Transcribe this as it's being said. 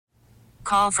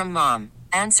Call from mom.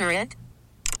 Answer it.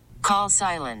 Call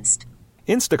silenced.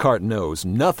 Instacart knows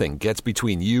nothing gets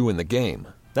between you and the game.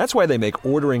 That's why they make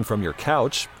ordering from your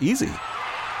couch easy.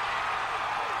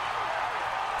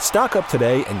 Stock up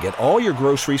today and get all your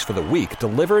groceries for the week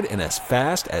delivered in as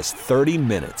fast as 30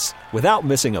 minutes without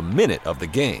missing a minute of the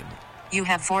game. You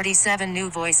have 47 new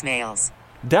voicemails.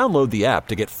 Download the app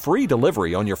to get free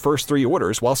delivery on your first 3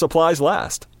 orders while supplies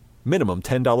last. Minimum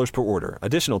 $10 per order.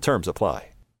 Additional terms apply.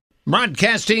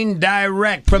 Broadcasting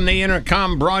direct from the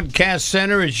Intercom Broadcast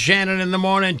Center is Shannon in the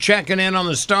morning. Checking in on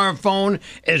the star phone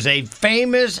is a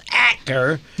famous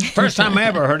actor. First time I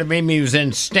ever heard of him, he was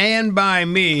in Stand By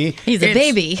Me. He's a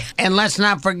baby. And let's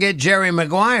not forget Jerry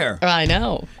McGuire. I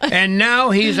know. And now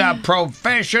he's a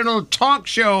professional talk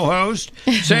show host.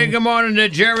 Say good morning to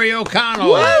Jerry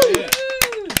O'Connell. Woo!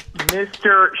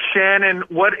 Mr. Shannon,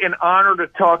 what an honor to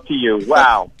talk to you.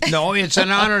 Wow. No, it's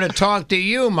an honor to talk to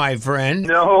you, my friend.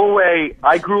 No way.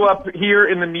 I grew up here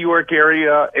in the New York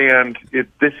area, and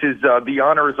the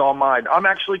honor is all mine. I'm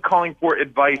actually calling for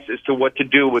advice as to what to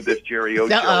do with this Jerry O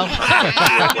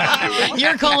show.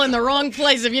 You're calling the wrong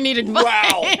place if you need advice.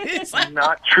 Wow.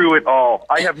 Not true at all.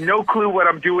 I have no clue what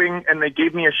I'm doing, and they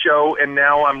gave me a show, and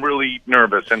now I'm really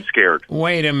nervous and scared.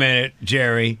 Wait a minute,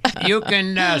 Jerry. You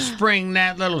can spring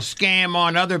that little scam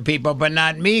on other people, but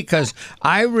not me, because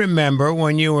I remember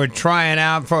when you were trying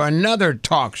out for another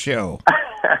talk show.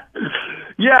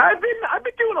 Yeah, I've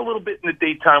been doing a little bit in the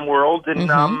daytime world, and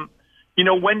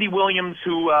Wendy Williams,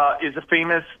 who is a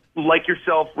famous, like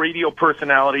yourself, radio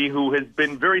personality who has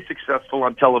been very successful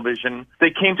on television. They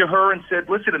came to her and said,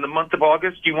 "Listen, in the month of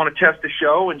August, do you want to test a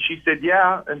show?" And she said,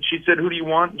 "Yeah." And she said, "Who do you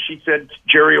want?" And she said,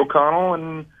 "Jerry O'Connell."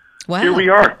 And here we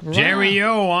are. Jerry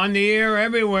O on the air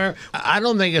everywhere. I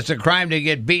don't think it's a crime to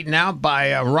get beaten out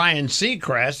by Ryan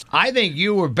Seacrest. I think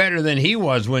you were better than he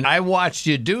was when I watched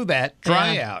you do that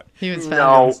tryout. He was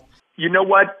fabulous. No. You know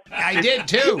what? I did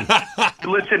too.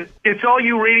 Listen, it's all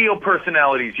you radio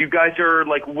personalities. You guys are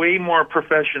like way more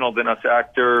professional than us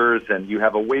actors, and you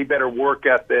have a way better work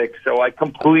ethic, so I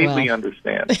completely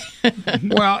understand.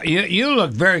 Well, you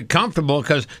look very comfortable,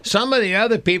 because some of the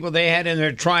other people they had in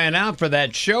there trying out for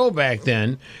that show back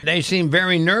then, they seemed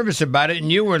very nervous about it,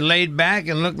 and you were laid back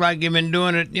and looked like you've been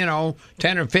doing it,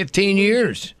 10 or 15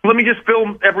 years. Let me just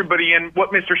fill everybody in.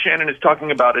 What Mr. Shannon is talking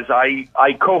about is I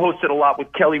co-hosted a lot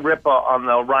with Kelly Ripa on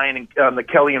the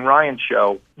Kelly and Ryan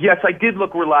show. Yes, I did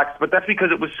look relaxed, but that's because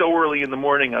it was so early in the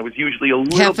morning. I was usually a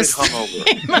little bit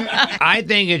hungover. I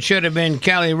think it should have been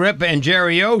Kelly Ripa and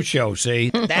Jerry O show,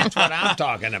 see? That's what I'm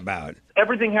talking about.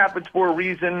 Everything happens for a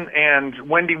reason, and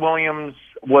Wendy Williams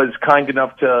was kind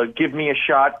enough to give me a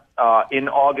shot in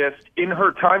August in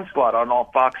her time slot on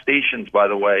all Fox stations, by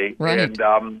the way. Right.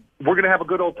 And we're going to have a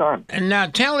good old time. And now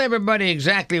tell everybody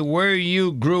exactly where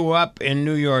you grew up in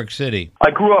New York City.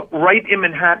 I grew up right in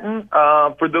Manhattan.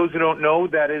 For those who don't know,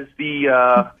 that is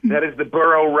the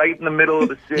borough right in the middle of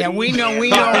the city. Yeah, we know where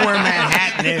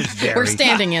Manhattan is, Jerry. We're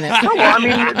standing in it. No, I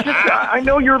mean, I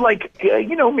know you're like,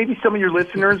 maybe some of your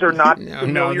listeners are not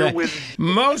familiar with.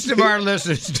 Most of our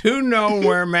listeners do know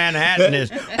where Manhattan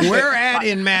is. Where at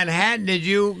in Manhattan did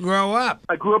you grow up?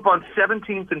 I grew up on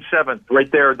 17th and 7th,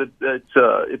 right there.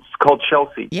 It's called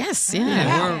Chelsea. Yes,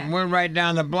 yeah. We're right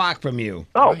down the block from you.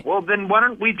 Oh, well, then why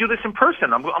don't we do this in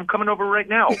person? I'm coming over right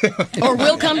now. Or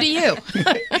we'll come to you.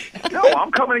 No,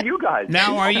 I'm coming to you guys.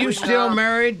 Now, are you still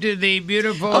married to the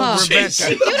beautiful Rebecca?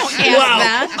 You don't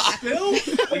ask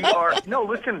that. We are. No,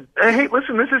 listen. Hey,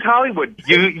 listen. This is Hollywood.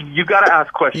 You got to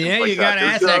ask questions. Yeah, like you got to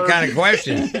ask that kind of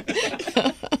question.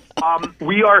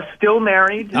 We are still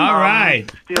married. All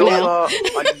right.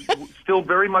 I'm still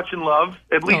very much in love.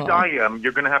 At least I am.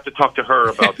 You're going to have to talk to her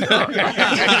about me.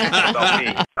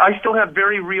 I still have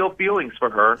very real feelings for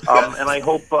her, and I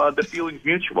hope the feeling's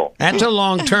mutual. That's a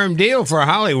long-term deal for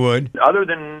Hollywood. Other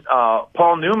than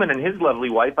Paul Newman and his lovely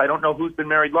wife, I don't know who's been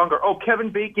married longer. Oh, Kevin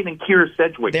Bacon and Keira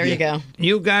Sedgwick. There you go.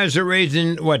 You guys are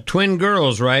raising, twin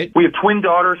girls, right? We have twin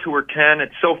daughters who are 10.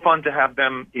 It's so fun to have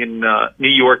them in New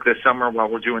York this summer while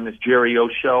we're doing this Jerry O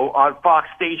show on Fox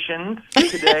stations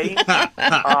today.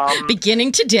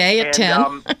 Beginning today at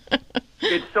 10.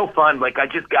 It's so fun. Like, I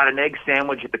just got an egg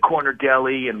sandwich at the corner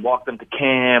deli and walked them to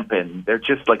camp, and they're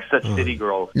just like such city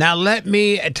girls. Now, let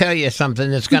me tell you something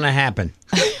that's going to happen.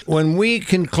 When we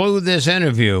conclude this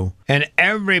interview and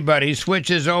everybody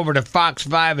switches over to Fox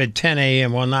 5 at 10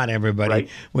 a.m., well, not everybody. Right.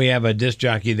 We have a disc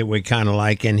jockey that we kind of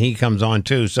like, and he comes on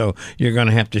too, so you're going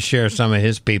to have to share some of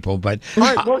his people. But all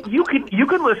right, well, you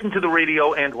can listen to the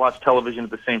radio and watch television at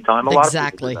the same time. A lot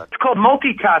of people do that. It's called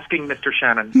multitasking, Mr.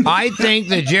 Shannon. I think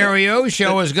the Jerry O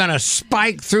show is going to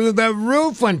spike through the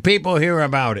roof when people hear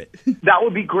about it. That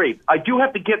would be great. I do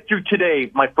have to get through today,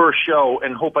 my first show,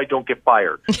 and hope I don't get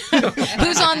fired.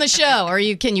 Who's on the show?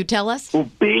 Can you tell us? Well,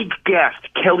 big guest,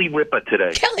 Kelly Ripa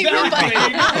today. Kelly Ripa.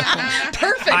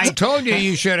 Perfect. I told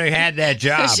you should have had that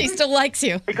job. She still likes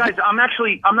you. Hey, guys, I'm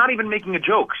not even making a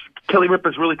joke. Kelly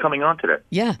Ripa's really coming on today.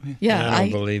 Yeah. I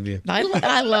don't believe you. I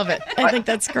love it. I think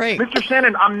that's great. Mr.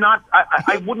 Shannon,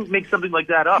 I wouldn't make something like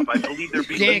that up. I believe there'd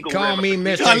be legal Can't call me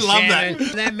Mr. I love Shannon.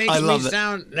 that. That makes me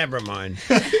sound... Never mind.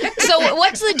 So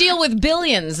what's the deal with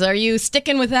Billions? Are you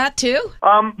sticking with that too?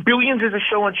 Billions is a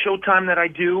show on Showtime that I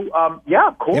do. Yeah,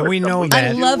 of course. Yeah, we know that.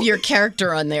 I love your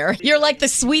character on there. You're like the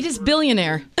sweetest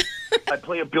billionaire. I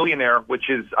play a billionaire, which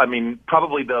is,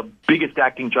 probably the biggest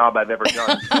acting job I've ever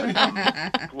done.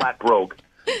 Flat broke.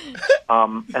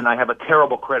 And I have a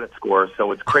terrible credit score,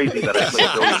 so it's crazy that I play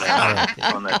a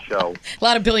billionaire on that show. A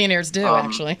lot of billionaires do,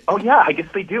 actually. Oh, yeah, I guess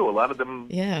they do. A lot of them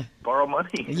borrow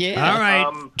money. Yeah. All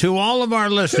right. To all of our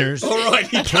listeners, All right,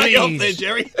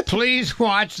 please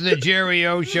watch the Jerry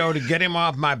O Show to get him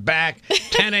off my back.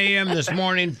 10 a.m. this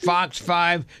morning, Fox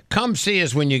 5. Come see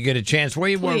us when you get a chance.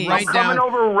 We're right I'm down. coming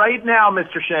over right now,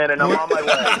 Mr. Shannon. I'm on my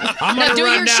way. I'm Now gonna do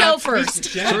run your down show first.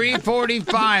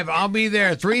 3:45. I'll be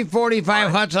there.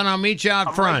 3:45, Hudson. I'll meet you out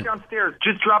I'm front. right downstairs.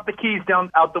 Just drop the keys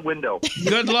out the window.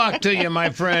 Good luck to you, my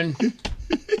friend.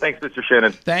 Thanks, Mr.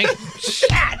 Shannon. Thanks.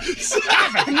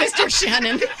 Mr.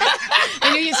 Shannon.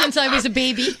 I knew you since I was a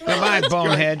baby. Goodbye,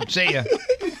 bonehead. See ya.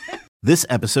 This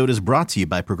episode is brought to you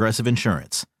by Progressive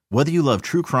Insurance. Whether you love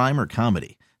true crime or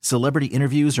comedy, celebrity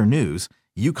interviews or news,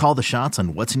 you call the shots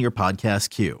on what's in your podcast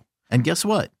queue. And guess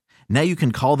what? Now you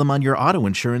can call them on your auto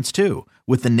insurance too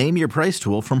with the Name Your Price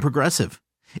tool from Progressive.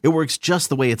 It works just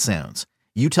the way it sounds.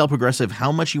 You tell Progressive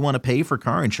how much you want to pay for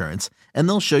car insurance, and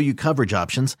they'll show you coverage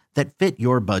options that fit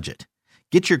your budget.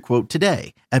 Get your quote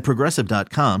today at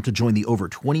Progressive.com to join the over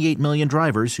 28 million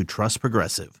drivers who trust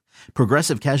Progressive.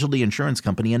 Progressive Casualty Insurance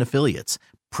Company and Affiliates.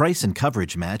 Price and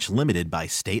coverage match limited by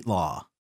state law.